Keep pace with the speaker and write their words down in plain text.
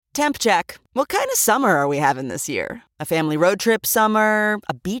Temp check. What kind of summer are we having this year? A family road trip summer?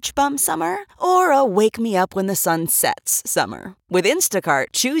 A beach bum summer? Or a wake me up when the sun sets summer? With Instacart,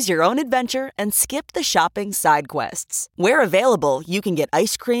 choose your own adventure and skip the shopping side quests. Where available, you can get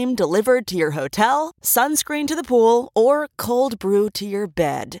ice cream delivered to your hotel, sunscreen to the pool, or cold brew to your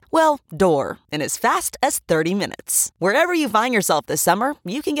bed. Well, door, in as fast as 30 minutes. Wherever you find yourself this summer,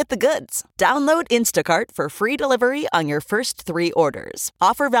 you can get the goods. Download Instacart for free delivery on your first 3 orders.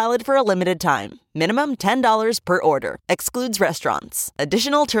 Offer valid for a limited time. Minimum $10 per order. Excludes restaurants.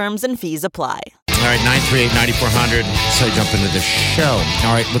 Additional terms and fees apply. All right, 938-9400. So jump into the show.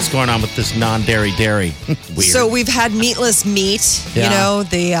 All right, what's going on with this non-dairy dairy? Weird. So we've had meatless meat, Yeah. you know,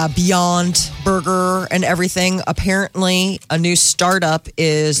 the Beyond Burger and everything. Apparently, a new startup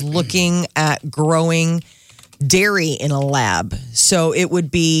is looking at growing dairy in a lab. So it would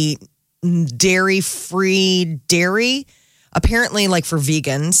be dairy-free dairy. Apparently, like for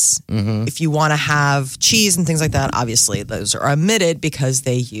vegans, if you want to have cheese and things like that, obviously those are omitted because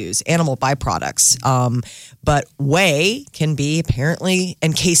they use animal byproducts. But whey can be apparently,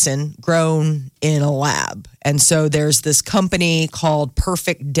 and casein, grown in a lab. And so there's this company called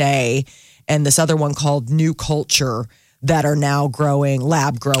Perfect Day and this other one called New Culture that are now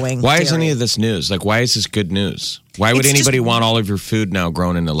lab growing. Why dairy. is any of this news? Like, why is this good news? Why would It's anybody just- want all of your food now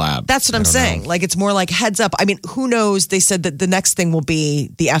grown in the lab? That's what I'm saying. Like, it's more like heads up. I mean, who knows? They said that the next thing will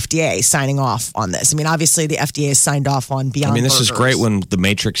be the FDA signing off on this. I mean, obviously, the FDA has signed off on Beyond I mean, this is Burgers. great when the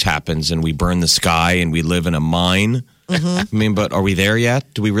Matrix happens and we burn the sky and we live in a mine. I mean, but are we there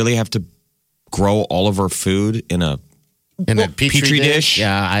yet? Do we really have to grow all of our food in a in a petri dish?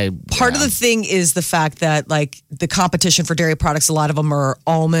 Yeah, Part of the thing is the fact that, like, the competition for dairy products, a lot of them are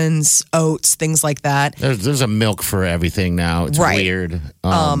almonds, oats, things like that. There's a milk for everything now. It's Right. weird.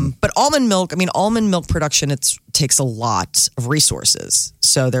 But almond milk production, takes a lot of resources.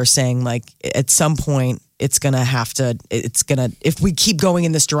 So they're saying, like, at some point, if we keep going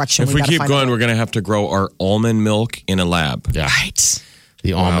in this direction, If we gotta keep find going, out. we're going to have to grow our almond milk in a lab. Yeah. Right.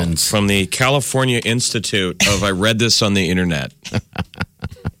 The almonds. From the California Institute of, I read this on the internet.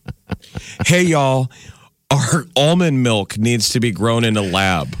 Hey, y'all, our almond milk needs to be grown in a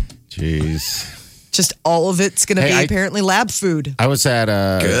lab. Jeez. Just all of it's going to be I- apparently lab food. I was at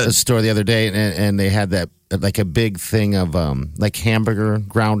a Good. store the other day, and they had that like a big thing of like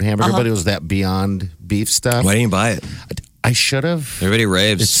ground hamburger, but it was that Beyond Beef stuff. Why didn't you buy it? I should have. Everybody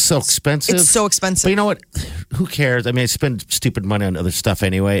raves. It's so expensive. It's so expensive. But you know what? Who cares? I mean, I spend stupid money on other stuff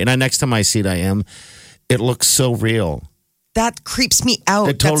anyway. And next time I see it, it looks so real. That creeps me out.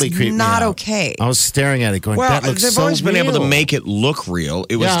 It totally That's creeped me not out. okay. I was staring at it going, Well, that looks they've so always been able to real. make it look real.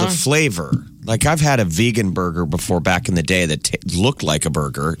 It was Yeah. the flavor. Like, I've had a vegan burger before back in the day that looked like a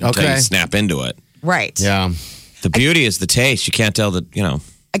burger until Okay. you snap into it. Right. Yeah. The beauty is the taste. You can't tell that,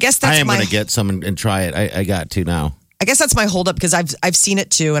 I guess that's I am my going to get some and try it. I got to now. I guess that's my holdup because I've seen it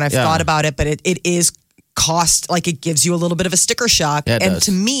too and I've Yeah. thought about it, but it is cost, like it gives you a little bit of a sticker shock. Yeah, it and does.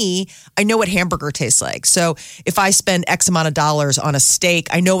 to me, I know what hamburger tastes like. So if I spend X amount of dollars on a steak,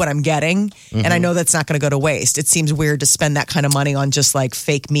 I know what I'm getting and I know that's not going to go to waste. It seems weird to spend that kind of money on just like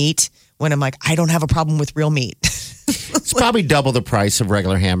fake meat when I'm like, I don't have a problem with real meat. It's probably double the price of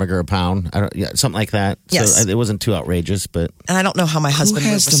regular hamburger a pound. Something like that. Yes. So it wasn't too outrageous, but And I don't know how my husband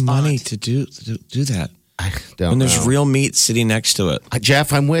Who has would the respond. money to do that? I don't When there's know. real meat sitting next to it.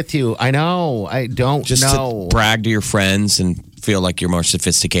 Jeff, I'm with you. I know. I don't Just know. to brag to your friends and feel like you're more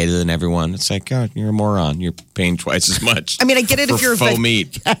sophisticated than everyone. It's like, God, you're a moron. You're paying twice as much. I mean, I get it for if you're a faux veg-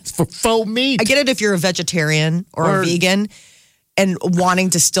 meat. That's for faux meat. I get it if you're a vegetarian or a vegan and wanting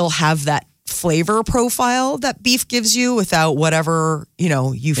to still have that flavor profile that beef gives you without whatever,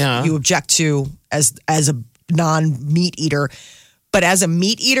 you object to as a non-meat eater. But as a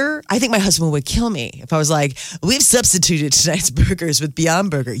meat eater, I think my husband would kill me if I was like, we've substituted tonight's burgers with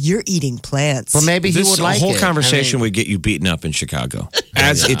Beyond Burger. You're eating plants. Well, maybe he This would like whole it. conversation I mean, would get you beaten up in Chicago,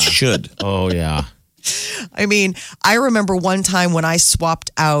 as it should. oh, yeah. I mean, I remember one time when I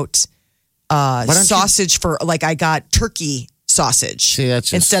swapped out don't you- sausage for, like, I got turkey sausage See,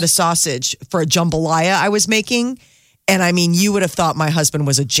 that's just- instead of sausage for a jambalaya I was making. And I mean, you would have thought my husband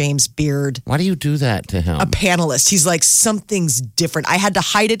was a James Beard, Why do you do that to him? a panelist. He's like, something's different. I had to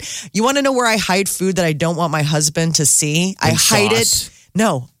hide it. You want to know where I hide food that I don't want my husband to see? I hide sauce? it.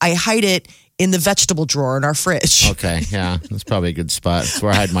 No, I hide it in the vegetable drawer in our fridge. Okay, yeah. That's probably a good spot. That's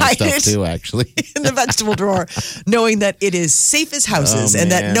where I hide my Hide stuff it. too, actually. In the vegetable drawer, knowing that it is safe as houses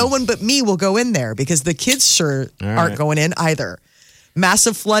and that man. no one but me will go in there because the kids aren't going in either.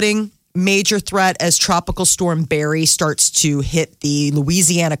 Massive flooding, major threat as Tropical Storm Barry starts to hit the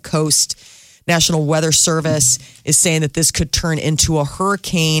Louisiana coast. National Weather Service is saying that this could turn into a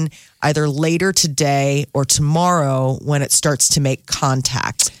hurricane either later today or tomorrow when it starts to make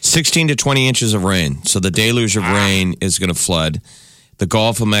contact. 16 to 20 inches of rain. So the deluge of rain is going to flood. The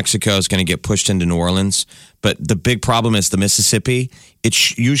Gulf of Mexico is going to get pushed into New Orleans. But the big problem is the Mississippi.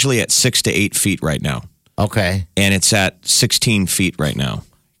 It's usually at 6 to 8 feet right now. Okay. And it's at 16 feet right now.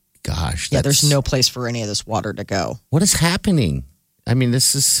 Gosh. Yeah, there's no place for any of this water to go. What is happening? I mean,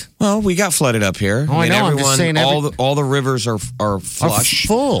 this is... Well, we got flooded up here. Oh, I know. I'm just saying all the rivers are flush. Are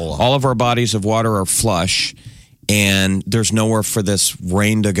full. All of our bodies of water are flush. And there's nowhere for this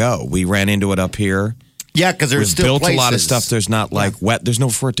rain to go. We ran into it up here. Yeah, because there's We've still built places. a lot of stuff. There's not wet. There's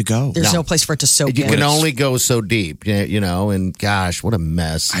nowhere for it to go. There's no place for it to soak You in. can only go so deep, and gosh, what a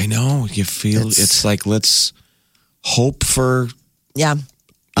mess. I know. You feel it's like, let's hope for, Yeah.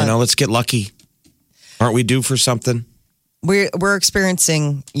 let's get lucky. Aren't we due for something? We're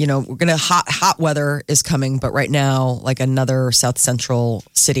experiencing, we're gonna hot weather is coming, but right now, like another South Central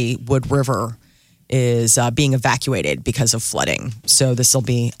city, Wood River, is being evacuated because of flooding. So this will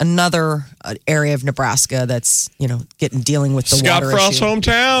be another area of Nebraska that's dealing with the Scott water Frost's issue.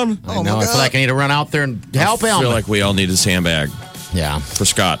 hometown. I know. I feel like I need to run out there and help I him. feel like we all need a sandbag Yeah. for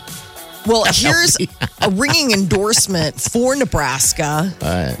Scott. Well, here's a ringing endorsement for Nebraska.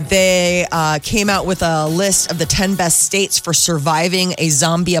 They came out with a list of the 10 best states for surviving a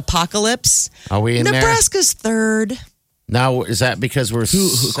zombie apocalypse. Are we in there? Nebraska's third. Now, is that because we're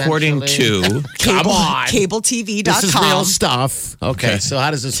According to Come on. CableTV.com. This is real stuff. Okay, so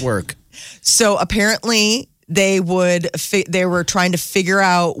how does this work? So apparently they were trying to figure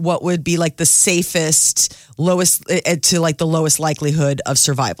out what would be like the safest, lowest to like the lowest likelihood of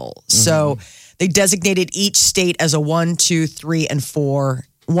survival. So they designated each state as a 1, 2, 3, and 4.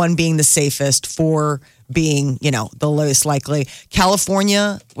 1 being the safest, 4 being, the lowest likely.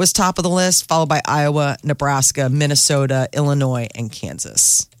 California was top of the list, followed by Iowa, Nebraska, Minnesota, Illinois, and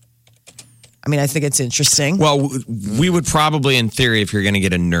Kansas. I mean, I think it's interesting. Well, we would probably, in theory, if you're going to get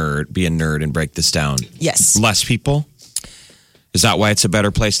be a nerd and break this down. Yes. Less people. Is that why it's a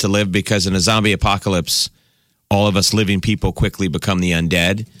better place to live? Because in a zombie apocalypse, all of us living people quickly become the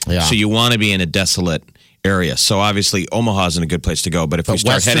undead. Yeah. So you want to be in a desolate area. So obviously, Omaha's in a good place to go. But if we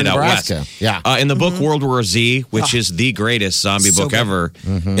start Western headed out Nebraska. west, Yeah. in the book World War Z, which is the greatest zombie So book good. ever,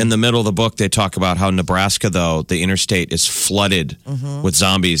 in the middle of the book, they talk about how Nebraska, though, the interstate is flooded with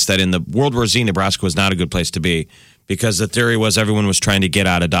zombies. That in the World War Z, Nebraska was not a good place to be because the theory was everyone was trying to get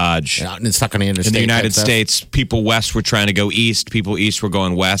out of Dodge. Yeah, and it's stuck on the interstate. In the United type stuff. States, people west were trying to go east. People east were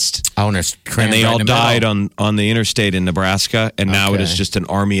going west. Oh, and there's And crammed they right all in the died middle. on the interstate in Nebraska. And now it Okay. is just an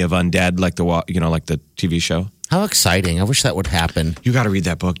army of undead, like like the TV show. How exciting. I wish that would happen. You got to read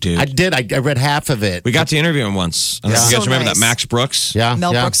that book, dude. I did. I read half of it. We got to interview him once. I don't know if you guys So remember nice. that Max Brooks? Yeah.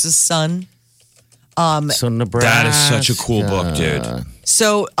 Mel yeah. Brooks' son. So Nebraska. That is such a cool book, dude.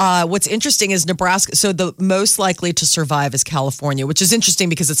 So what's interesting is Nebraska. So the most likely to survive is California, which is interesting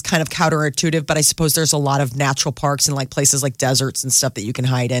because it's kind of counterintuitive. But I suppose there's a lot of natural parks and like places like deserts and stuff that you can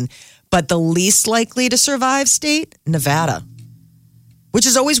hide in. But the least likely to survive state, Nevada. Which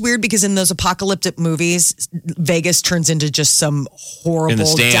is always weird because in those apocalyptic movies, Vegas turns into just some horrible In the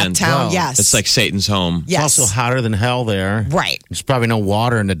death stand. town. Wow. Yes. It's like Satan's home. yes. It's also hotter than hell there. Right. There's probably no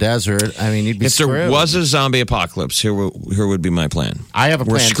water in the desert. I mean, you'd be If there screwed. was a zombie apocalypse, here would be my plan. I have a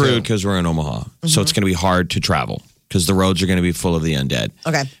We're plan, screwed too. because we're in Omaha. So it's going to be hard to travel because the roads are going to be full of the undead.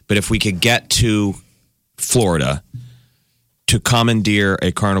 Okay. But if we could get to Florida to commandeer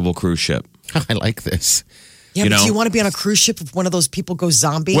a Carnival cruise ship. I like this. Yeah, You but know? do you want to be on a cruise ship if one of those people goes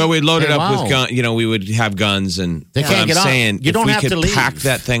zombie? Well, we'd load it Hey, up wow. with guns. We would have guns, and They but can't I'm get on. saying You if don't we have could to leave. pack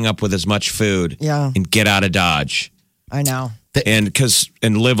that thing up with as much food, Yeah. and get out of Dodge, I know.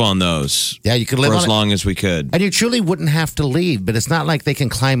 and live on those, Yeah, you could live for on as it. long as we could. And you truly wouldn't have to leave, but it's not like they can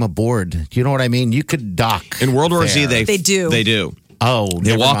climb aboard. Do you know what I mean? You could dock. In World War Z, there. They do. They do. Oh, They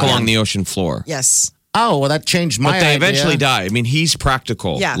never walk mind. along the ocean floor. Yes. Oh, well, that changed my But they idea. eventually die. I mean, he's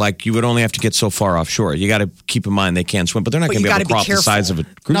practical. Yeah. Like, you would only have to get so far offshore. You got to keep in mind they can't swim, but they're not But going to you be able to gotta be crawl up the size of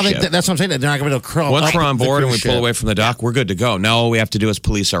careful. a cruise No, ship. that's what I'm saying. They're not going to be able to crawl Once up we're on the board and we cruise pull ship. away from the dock, we're good to go. Now all we have to do is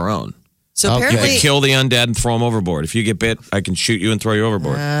police our own. So Okay. apparently, Kill the undead and throw them overboard. If you get bit, I can shoot you and throw you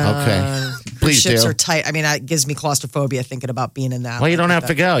overboard. Okay. cruise Please ships do. are tight. I mean, that gives me claustrophobia thinking about being in that. Well, you don't have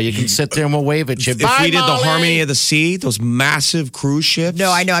to go. You can sit there and we'll wave at you. If Bye, we did the Molly. Harmony of the Sea, those massive cruise ships.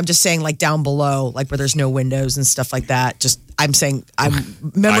 No, I know. I'm just saying, like down below, like where there's no windows and stuff like that. Just, I'm saying,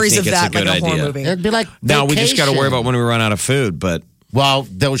 memories I of think it's that, a like good a horror idea. movie. It'd be like Now we just got to worry vacation. about when we run out of food. But Well,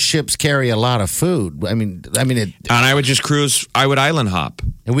 those ships carry a lot of food. I mean, and I would just cruise. I would island hop.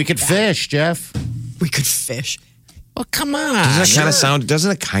 and we could fish, Jeff. We could fish. Well, come on.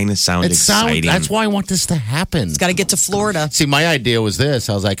 Doesn't it kind of sound exciting? That's why I want this to happen. It's got to get to Florida. See, my idea was this.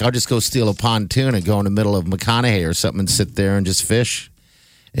 I was like, I'll just go steal a pontoon and go in the middle of McConaughey or something and sit there and just fish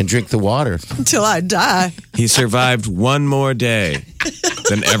and drink the water. Until I die. He survived one more day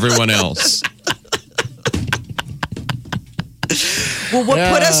than everyone else. Well, what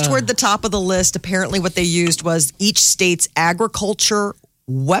put us toward the top of the list, apparently what they used was each state's agriculture,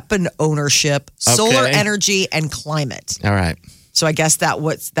 weapon ownership, solar energy, and climate. All right. So I guess that's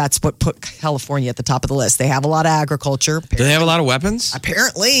what put California at the top of the list. They have a lot of agriculture. Do they have a lot of weapons?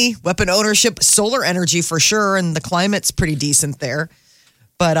 Apparently. Weapon ownership, solar energy for sure, and the climate's pretty decent there.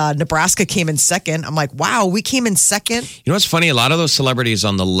 But Nebraska came in second. I'm like, wow, we came in second. You know what's funny? A lot of those celebrities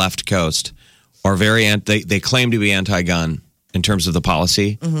on the left coast are they claim to be anti-gun in terms of the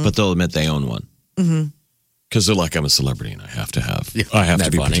policy, but they'll admit they own one. Because they're like, I'm a celebrity and I have to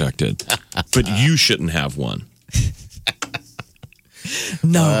be protected. But you shouldn't have one.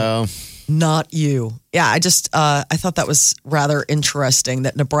 No, not you. Yeah, I thought that was rather interesting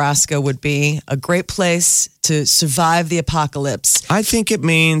that Nebraska would be a great place to survive the apocalypse. I think it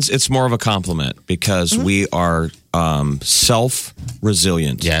means it's more of a compliment because we are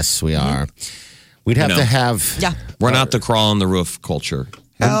self-resilient. Yes, we are. We'd have to have... Yeah. We're not the crawl on the roof culture.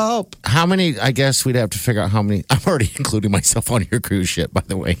 Help. How many, I guess we'd have to figure out how many. I'm already including myself on your cruise ship, by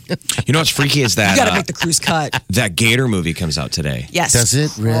the way. You know what's freaky is that... You got to make the cruise cut. That Gator movie comes out today. Yes. Does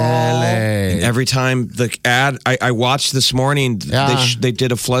it really? And every time the ad, I watched this morning, they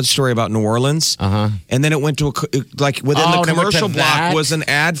did a flood story about New Orleans. And then it went to, within the commercial block was an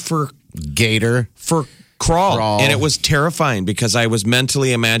ad for... Gator. For crawl. And it was terrifying because I was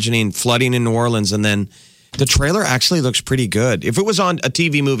mentally imagining flooding in New Orleans and then... The trailer actually looks pretty good. If it was on a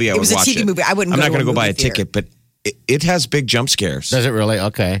TV movie, I would watch it. It was a TV movie. I wouldn't. I'm not going to go buy a theater. ticket, but it has big jump scares. Does it really?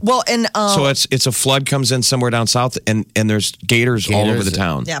 Okay. Well, and so it's a flood comes in somewhere down south, and there's gators all over the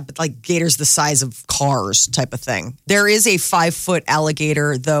town. Yeah, but like gators the size of cars, type of thing. There is a 5-foot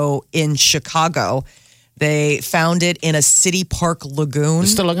alligator though in Chicago. They found it in a city park lagoon. They're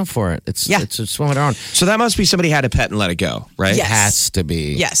still looking for it. It's swimming around. So that must be somebody had a pet and let it go, right? Yes. It has to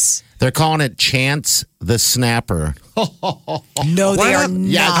be. Yes. They're calling it Chance the Snapper. No, they are not.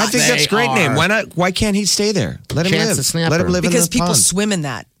 Yeah, I think that's a great name. Why not? Why can't he stay there? Let him Chance live. the Snapper. Let him live Because in the people pond. swim in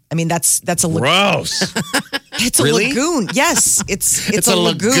that. I mean, that's a lagoon. Gross. It's a Really? lagoon. Yes, it's a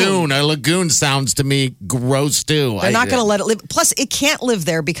lagoon. A lagoon sounds to me gross too. They're not going to let it live. Plus, it can't live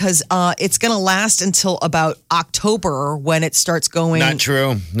there because it's going to last until about October when it starts going. Not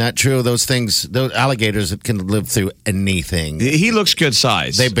true. Not true. Those things, those alligators can live through anything. He looks good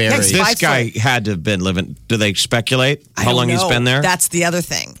size. They bury. Yes, This 5 guy foot. had to have been living. Do they speculate I how don't long he's know. been there? That's the other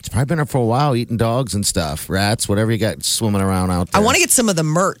thing. It's probably been there for a while, eating dogs and stuff, rats, whatever you got swimming around out I there. want to get some of the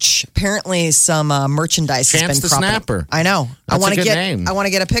merch. Apparently, some merchandise has Chance been the cropping up. Snapper. I know. That's I want a to good name. I want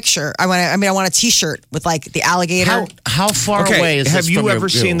to get a picture. I want a T-shirt with like the alligator. How far Okay, away is this have you from your ever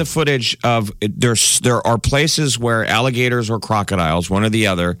seen the footage of there are places where alligators or crocodiles, one or the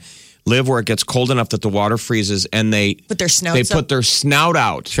other, live where it gets cold enough that the water freezes and they Put their snouts put up? their snout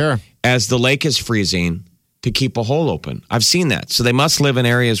out Sure. as the lake is freezing to keep a hole open. I've seen that. So they must live in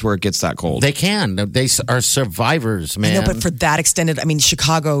areas where it gets that cold. They can. They are survivors, man. I know, but for that extended, I mean,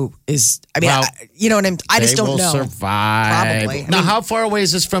 Chicago is. I mean, Well, you know what I'm. I just They don't will know. survive. Probably. I Now, mean- how far away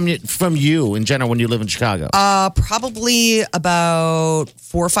is this from you in general when you live in Chicago? Probably about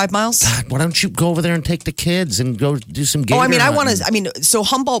 4 or 5 miles. Why don't you go over there and take the kids and go do some gator Oh, I mean, I want hunting? to. I mean, so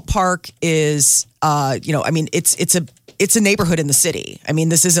Humboldt Park is, I mean, it's a neighborhood in the city. I mean,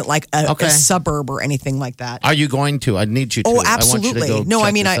 this isn't like a suburb or anything like that. Are you going to? I need you to. Oh, I want you to absolutely. go No, check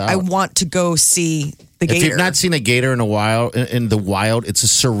I mean, this I out. want to go see the gator. If you've not seen a gator in a while, in the wild, it's a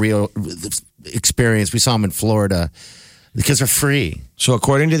surreal experience. We saw them in Florida because they're free. So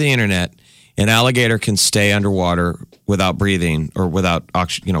according to the internet, an alligator can stay underwater without breathing or without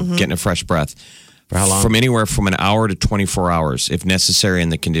getting a fresh breath. For how long? From anywhere from an hour to 24 hours, if necessary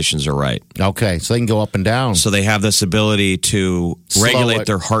and the conditions are right. Okay, so they can go up and down. So they have this ability to Slow regulate it.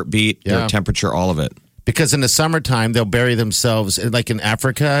 their heartbeat, their Yeah. temperature, all of it. Because in the summertime, they'll bury themselves, like in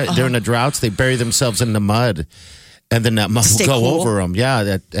Africa, during the droughts, they bury themselves in the mud. And then that mud will Stay go cool. over them. Yeah,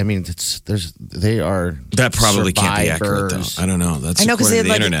 they are. That probably can't be accurate, survivors. though. I don't know. That's I know, 'cause according to the they had,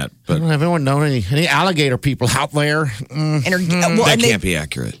 like, internet. I But don't know, everyone know any alligator people out there? And that and can't be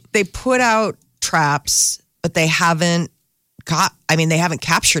accurate. they put out traps, but they haven't they haven't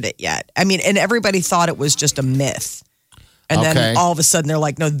captured it yet. I mean, and everybody thought it was just a myth. And Okay. then all of a sudden they're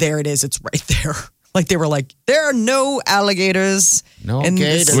like, no, there it is. It's right there. Like they were like, there are no alligators. No in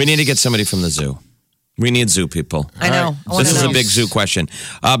this- gators. We need to get somebody from the zoo. We need zoo people. I know. I This wanna is know. a big zoo question.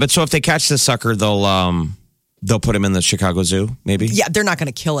 But so if they catch this sucker, they'll They'll put him in the Chicago Zoo, maybe? Yeah, they're not going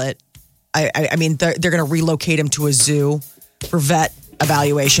to kill it. I mean, they're going to relocate him to a zoo for vet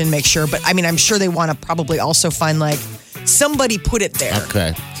evaluation, make sure. But I mean, I'm sure they want to probably also find like somebody put it there.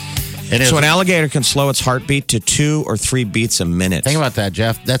 Okay. And So an alligator can slow its heartbeat to 2 or 3 beats a minute. think about that,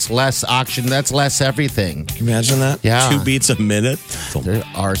 Jeff. That's less oxygen. That's less everything. Can you imagine that? Yeah. 2 beats a minute. There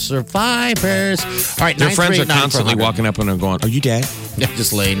are survivors. All right, Their friends are 938-9400. constantly walking up and they're going, "Are you dead?" Yeah,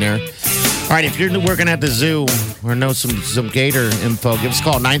 just laying there. All right, if you're working at the zoo or know some gator info, give us a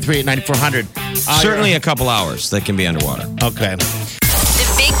call, 938-9400. Certainly a couple hours they can be underwater. Okay.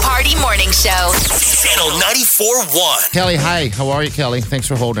 The Big Party Morning Show. Channel 94.1. Kelly, hi. How are you, Kelly? Thanks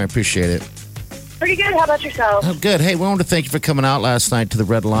for holding. I appreciate it. Pretty good. How about yourself? Oh, good. Hey, we wanted to thank you for coming out last night to the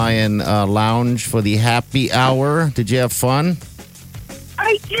Red Lion Lounge for the happy hour. Did you have fun?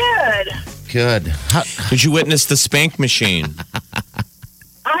 I did. Good. Did you witness the spank machine?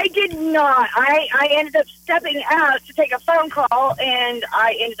 I did not. I ended up stepping out to take a phone call, and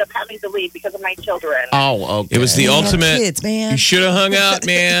I ended up having to leave because of my children. Oh, okay. It was the ultimate. Kids, man. You should have hung out,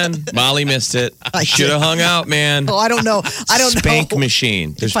 man. Molly missed it. Should have hung out, man. Oh, I don't know. Spank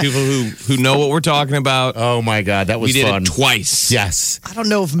machine. There's people who know what we're talking about. Oh, my God. That was We did fun. it twice. Yes. I don't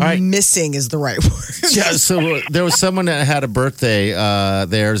know if right. missing is the right word. Yeah, so there was someone that had a birthday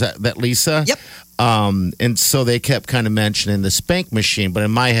there. Is that Lisa? Yep. And so they kept kind of mentioning the spank machine, but in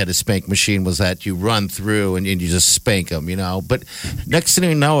my head, a spank machine was that you run through and you just spank them, you know. But next thing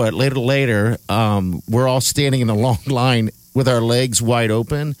you know, later, we're all standing in a long line with our legs wide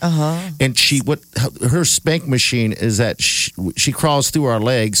open. And her spank machine is that she crawls through our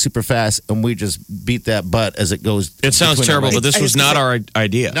legs super fast, and we just beat that butt as it goes. It sounds between our terrible, legs. but this was not our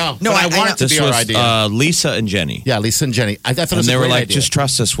idea. No, No, but I I want it to This be our was idea. Lisa and Jenny. Yeah, Lisa and Jenny. I thought it And was they a were great like, idea. just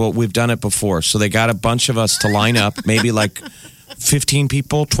trust us. Well, we've done it before. So they got a bunch of us to line up, maybe like 15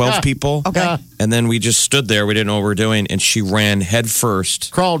 people, 12 Yeah. people. Okay. And then we just stood there. We didn't know what we were doing. And she ran head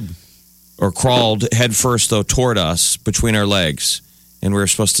first, crawled. crawled head first, though, toward us between our legs. And we were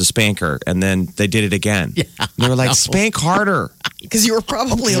supposed to spank her. And then they did it again. Yeah, and they were like, spank harder. Because you were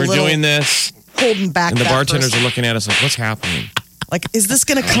probably a We're little doing this. holding back. And the that bartenders first- are looking at us like, what's happening? like, is this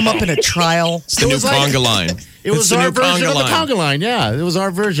going to come up in a trial? It's the new conga line. It was It's the our new version of the line. conga line. Yeah, it was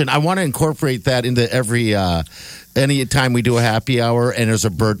our version. I want to incorporate that into every any time we do a happy hour and there's a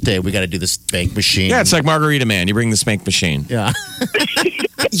birthday, we got to do the spank machine. Yeah, it's like Margarita Man. You bring the spank machine. yeah.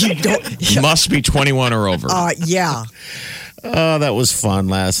 You don't. Must be 21 or over. Yeah. Oh, that was fun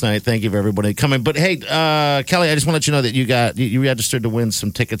last night. Thank you for everybody coming. But hey, Kelly, I just want to let you know that you registered to win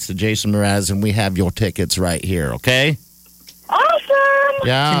some tickets to Jason Mraz, and we have your tickets right here. Okay? Awesome.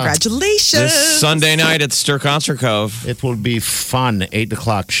 Yeah. Congratulations. This Sunday night at Stir Concert Cove. It will be fun.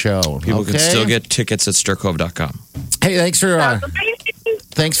 8:00 show. People okay? can still get tickets at stircove.com. Hey, That's amazing.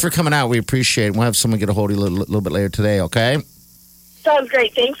 thanks for coming out. We appreciate it. We'll have someone get a hold of you a little bit later today. Okay? Sounds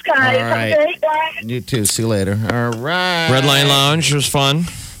great. Thanks, guys. All right. Have a great day. You too. See you later. All right. Red Lion Lounge was fun.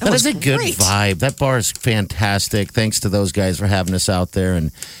 That is a good great. vibe. That bar is fantastic. Thanks to those guys for having us out there.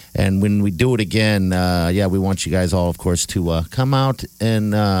 And when we do it again, we want you guys all, of course, to come out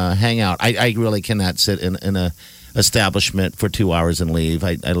and hang out. I really cannot sit in a establishment for 2 hours and leave.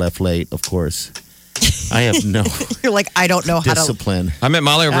 I left late, of course. I have no You're like, I don't know how to. discipline. I met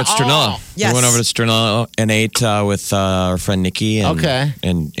Molly over at Sternella. Yes. We went over to Sternella and ate with our friend Nikki and, Okay.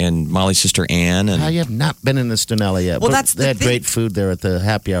 and Molly's sister Ann. And I have not been in the Sternella yet. Well, but that's the they had thing. great food there at the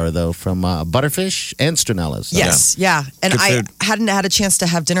happy hour, though, from Butterfish and Sternella. So. Yes, yeah. And Good I food. hadn't had a chance to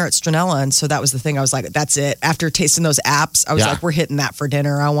have dinner at Stronella, and so that was the thing. I was like, that's it. After tasting those apps, I was Yeah. like, we're hitting that for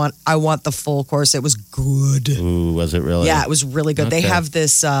dinner. I want the full course. It was good. Ooh, was it really? Yeah, it was really good. They Okay. have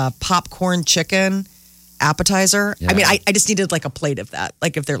this popcorn chicken appetizer. Yeah. I mean, I just needed like a plate of that.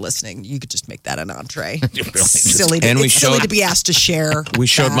 Like if they're listening, you could just make that an entree. just- silly, And we it's silly showed- to be asked to share. we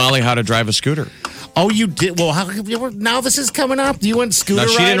showed that. Molly how to drive a scooter. Oh, you did? Well, how come you were, now this is coming up? You went scooter No,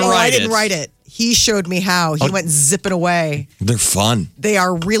 she riding? didn't Oh, I Ride didn't it. write it. He showed me how. He went zipping away. They're fun. They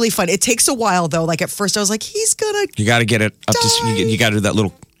are really fun. It takes a while though. Like at first, I was like, he's gonna. You got to get it up to, you got to do that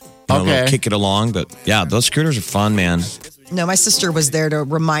little, Okay. kick it along. But yeah, those scooters are fun, man. No, my sister was there to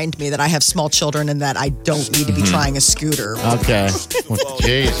remind me that I have small children and that I don't need to be trying a scooter. Okay. Well,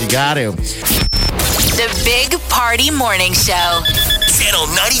 jeez, you got to. The Big Party Morning Show. Channel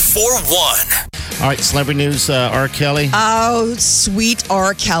 94.1. All right, celebrity news. R. Kelly. Oh, sweet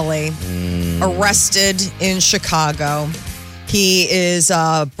R. Kelly, arrested in Chicago. He is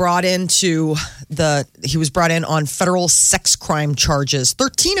brought into he was brought in on federal sex crime charges,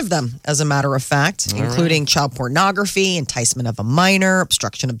 13 of them, as a matter of fact, including child pornography, enticement of a minor,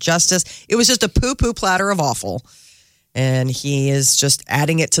 obstruction of justice. It was just a poo-poo platter of awful. And he is just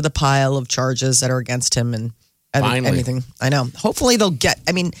adding it to the pile of charges that are against him. And Finally. anything. I know. Hopefully they'll get.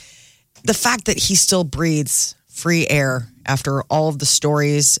 I mean, the fact that he still breathes free air after all of the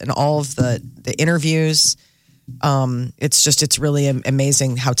stories and all of the interviews. It's really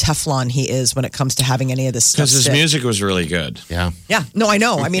amazing how Teflon he is when it comes to having any of this stuff. Because his stick. music was really good. Yeah. Yeah, no, I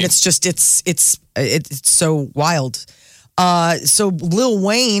know. I mean, it's so wild. So Lil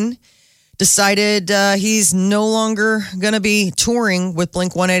Wayne decided he's no longer going to be touring with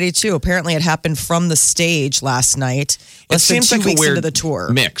Blink-182. Apparently, it happened from the stage last night. It Less than seems 2 like a weeks weird into the tour.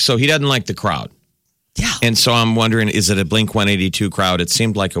 mix. So he doesn't like the crowd. Yeah. And so I'm wondering, is it a Blink-182 crowd? It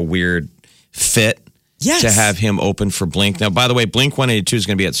seemed like a weird fit Yes. to have him open for Blink. Now, by the way, Blink-182 is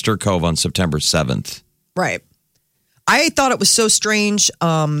going to be at Stir Cove on September 7th. Right. I thought it was so strange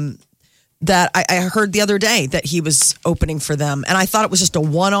that I heard the other day that he was opening for them. And I thought it was just a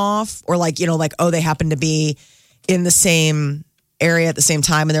one-off or they happen to be in the same area at the same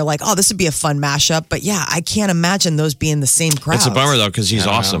time. And they're like, oh, this would be a fun mashup. But yeah, I can't imagine those being the same crowd. It's a bummer, though, because he's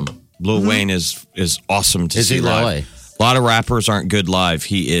awesome. Lil Wayne is awesome to see he live. really? A lot of rappers aren't good live.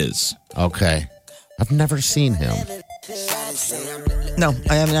 He is. Okay. I've never seen him. No,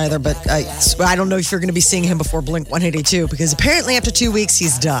 I haven't either. But I don't know if you're going to be seeing him before Blink-182 because apparently after 2 weeks,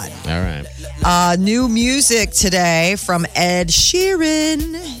 he's done. All right. New music today from Ed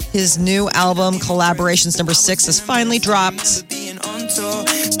Sheeran. His new album, Collaborations number 6, has finally dropped.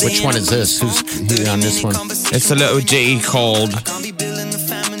 Which one is this? Who's he on this one? It's a little ditty called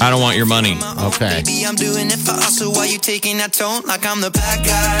I Don't Want Your Money. Okay. Baby, I'm doing it for us, so why you taking that tone like I'm the bad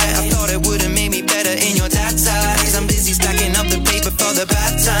guy? I thought it would've made me better in your dad's eyes. I'm busy stacking up the paper for the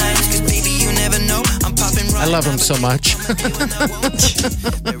bad times. Cause baby, you never know, I'm popping right. I love him so much.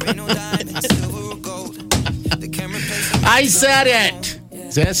 I said it.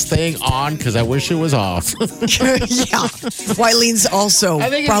 Is this thing on? Because I wish it was off. Yeah. Wylene's also I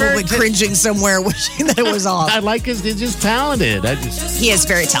think it's probably very- cringing somewhere wishing that it was off. I like his. He's just talented. He is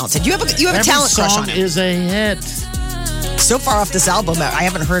very talented. You have a Every talent crush song on him. is a hit. So far off this album, I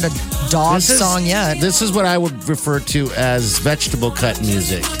haven't heard a dog song yet. This is what I would refer to as vegetable cut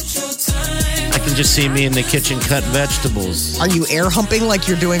music. I can just see me in the kitchen cutting vegetables. Are you air humping like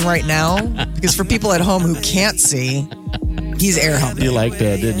you're doing right now? Because for people at home who can't see, he's air humping. You like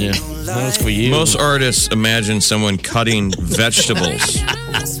that, didn't you? That was for you. Most artists imagine someone cutting vegetables.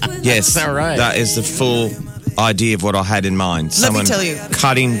 Yes, all right. That is the full idea of what I had in mind. Let me Someone tell you.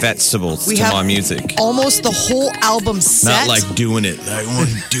 cutting vegetables We to have my music. almost the whole album set, Not like doing it. I want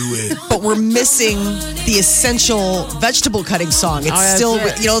to do it. but we're missing the essential vegetable cutting song. It's that's still,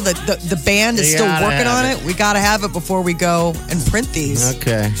 it. the band is You still gotta working have on it. We got to have it before we go and print these.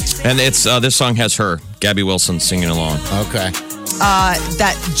 Okay. And it's this song has her, Gabby Wilson, singing along. Okay.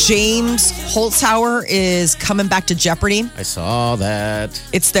 That James Holzhauer is coming back to Jeopardy. I saw that.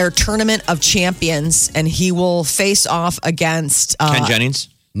 It's their Tournament of Champions, and he will face off against Ken Jennings.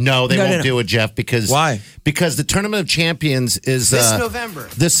 No, they No, won't no. do it, Jeff. Because Why? Because the Tournament of Champions is This November.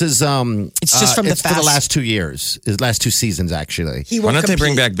 This is It's just from the it's for the fast- last 2 years. Last 2 seasons actually. He Why will don't they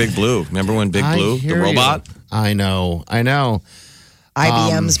bring compete. back Big Blue? Remember when Big I Blue, the hear you. robot? I know.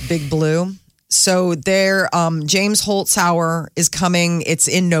 IBM's Big Blue. So their James Holzhauer is coming. It's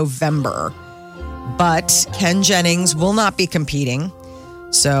in November, but Ken Jennings will not be competing.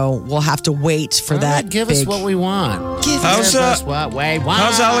 So we'll have to wait for All that. right, give us what we want. Give How's, Give us what we want.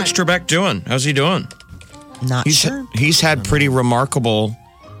 How's Alex Trebek doing? How's he doing? Not sure. He's had pretty remarkable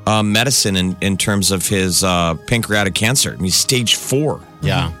medicine in terms of his pancreatic cancer. He's stage 4.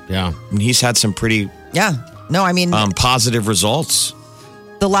 Yeah. And he's had some pretty Yeah. No, I mean, positive results.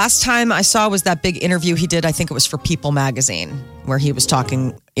 the last time I saw was that big interview he did. I think it was for People magazine, where he was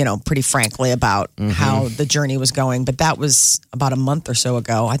talking, pretty frankly about how the journey was going. But that was about a month or so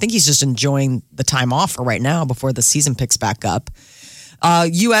ago. I think he's just enjoying the time off for right now before the season picks back up.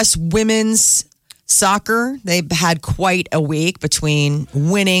 U.S. women's soccer, they've had quite a week between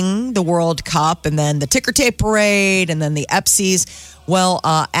winning the World Cup and then the ticker tape parade and then the Epsies. Well,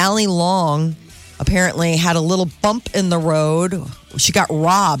 Allie Long apparently had a little bump in the road. She got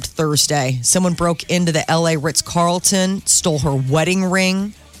robbed Thursday. Someone broke into the LA Ritz-Carlton, stole her wedding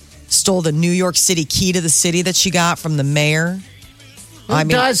ring, stole the New York City key to the city that she got from the mayor. Who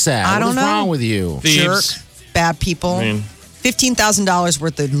does that? I don't What's know. wrong with you? Jerk, bad people. $15,000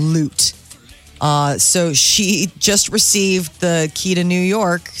 worth of loot. So she just received the key to New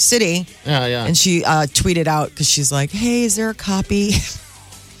York City. Yeah. And she tweeted out because she's like, hey, is there a copy?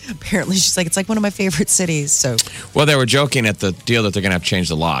 Apparently, she's like, it's like one of my favorite cities. So, Well, they were joking at the deal that they're going to have to change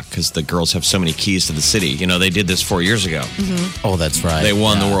the lock because the girls have so many keys to the city. You know, they did this 4 years ago. Oh, that's right. They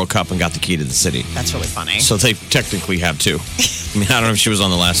won the World Cup and got the key to the city. that's really funny. So they technically have two. I mean, I don't know if she was on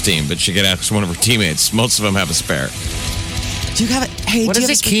the last team, but she could ask one of her teammates. Most of them have a spare. Do you have it? Hey, What do you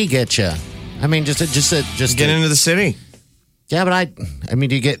does have a key get you? I mean, just Get into the city. Yeah, but I mean,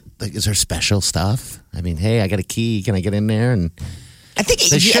 do you get? Like, is there special stuff? I mean, hey, I got a key. Can I get in there? And I think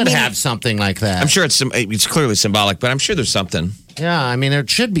they should have something like that. I'm sure it's clearly symbolic, but I'm sure there's something. Yeah, I mean, there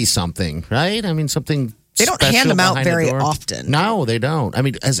should be something, right? I mean, something. They don't special hand them out behind the very door. often. No, they don't. I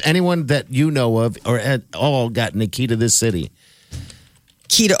mean, has anyone that you know of or at all gotten a key to this city?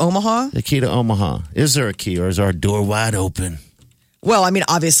 Key to Omaha? The key to Omaha. Is there a key, or is our door wide open? Well, I mean,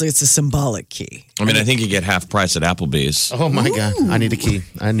 obviously, it's a symbolic key. I mean, I think you get half price at Applebee's. Oh my God! I need a key.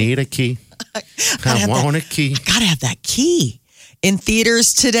 I need a key. I want a key. Gotta have that key. In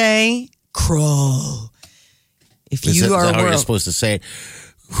theaters today, Crawl. If Is you that are how you're supposed to say it?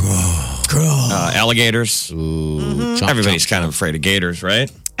 Alligators. Ooh, chomp, Everybody's chomp, kind of afraid of gators,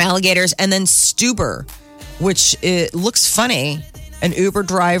 right? alligators, and then Stuber, which it looks funny. An Uber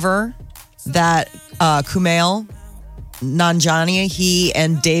driver that Kumail Nanjiani, he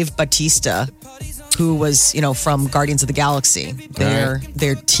and Dave Bautista, who was from Guardians of the Galaxy,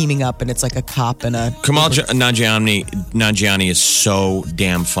 they're teaming up, and it's like a cop and a Kamal Nanjiani is so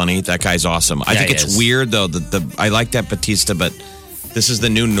damn funny. That guy's awesome. I think he it's is. weird though. I like that Batista, but this is the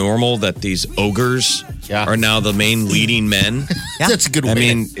new normal that these ogres are now the main leading men. That's a good way. I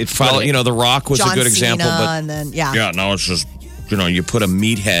mean, it followed. The Rock was John a good example, Cena, but and then now it's just you put a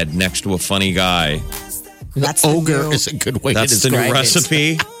meathead next to a funny guy. that's the ogre new- is a good way That's to the describe new it.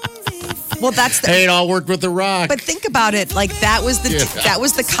 recipe. Well, that's the. Hey, it all worked with The Rock. But think about it, like that was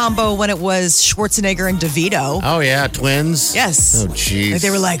the combo when it was Schwarzenegger and DeVito. Oh yeah, twins. Yes. Oh jeez. Like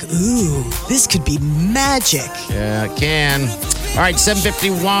they were like, ooh, this could be magic. Yeah, it can. All right,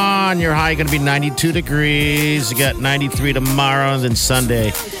 7:51. Your high going to be 92 degrees. You got 93 tomorrow, and then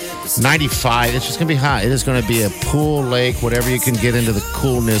Sunday 95. It's just going to be hot. It is going to be a pool, lake, whatever you can get into the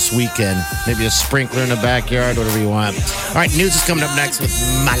coolness weekend. Maybe a sprinkler in the backyard, whatever you want. All right, news is coming up next with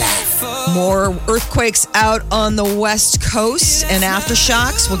Mala. More earthquakes out on the West Coast and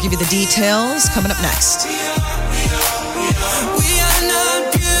aftershocks. We'll give you the details coming up next.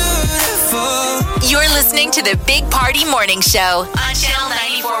 You're listening to the Big Party Morning Show on Channel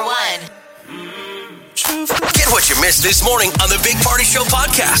 94.1 Get what you missed this morning on the Big Party Show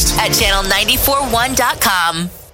podcast. at channel941.com.